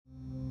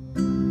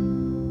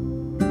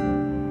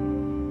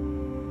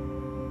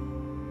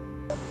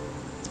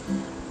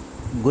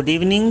Good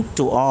evening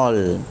to all.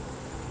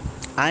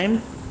 I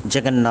am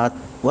Jagannath,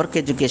 work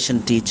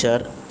education teacher,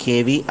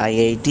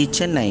 KVIIT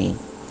Chennai.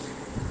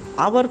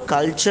 Our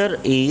culture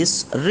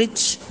is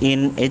rich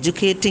in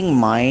educating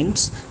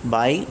minds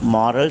by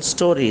moral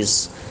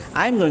stories.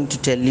 I am going to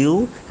tell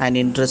you an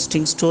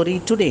interesting story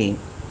today.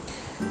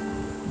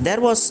 There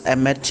was a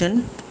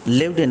merchant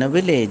lived in a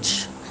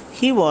village.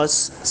 He was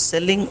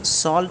selling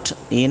salt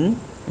in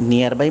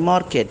nearby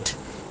market.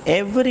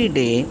 Every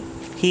day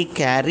he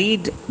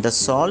carried the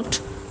salt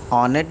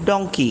on a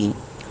donkey.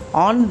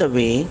 On the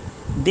way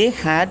they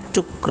had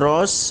to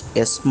cross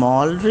a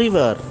small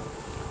river.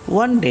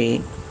 One day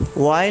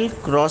while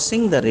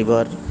crossing the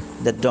river,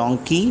 the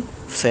donkey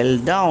fell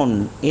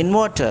down in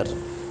water.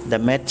 The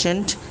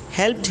merchant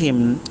helped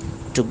him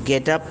to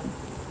get up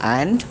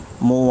and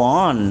move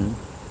on.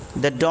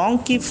 The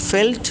donkey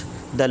felt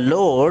the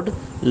load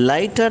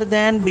lighter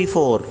than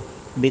before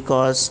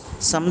because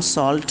some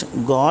salt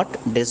got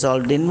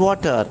dissolved in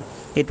water.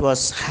 It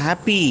was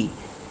happy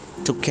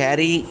to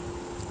carry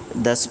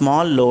the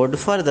small load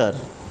further.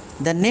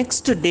 The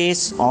next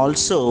days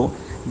also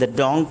the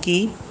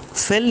donkey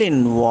fell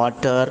in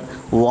water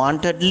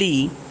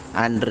wantedly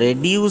and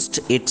reduced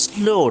its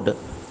load.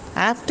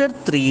 After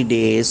 3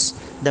 days,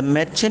 the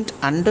merchant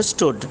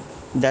understood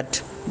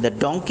that the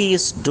donkey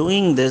is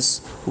doing this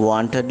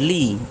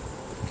wantedly.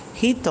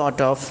 He thought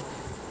of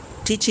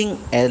teaching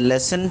a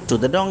lesson to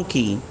the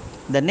donkey.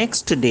 The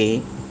next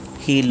day,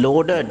 he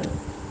loaded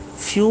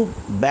few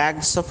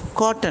bags of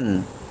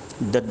cotton.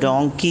 The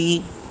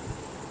donkey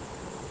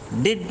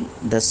did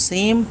the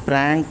same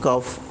prank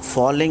of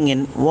falling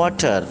in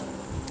water,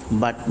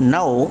 but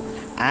now,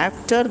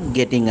 after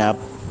getting up,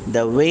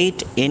 the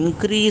weight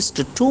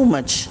increased too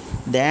much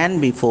than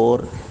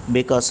before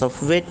because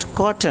of wet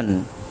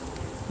cotton.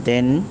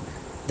 Then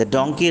the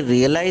donkey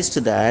realized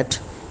that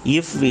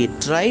if we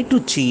try to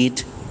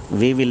cheat,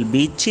 we will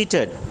be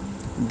cheated.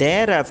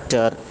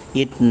 Thereafter,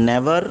 it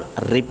never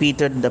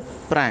repeated the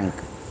prank.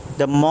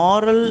 The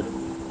moral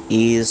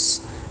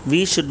is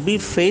we should be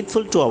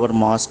faithful to our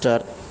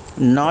master,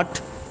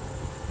 not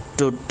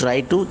to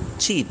try to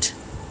cheat.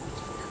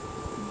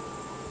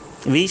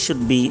 We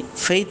should be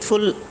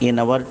faithful in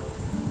our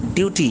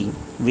duty.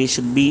 We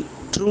should be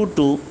true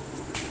to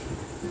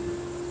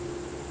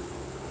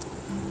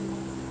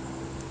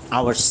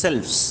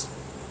ourselves.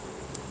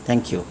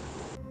 Thank you.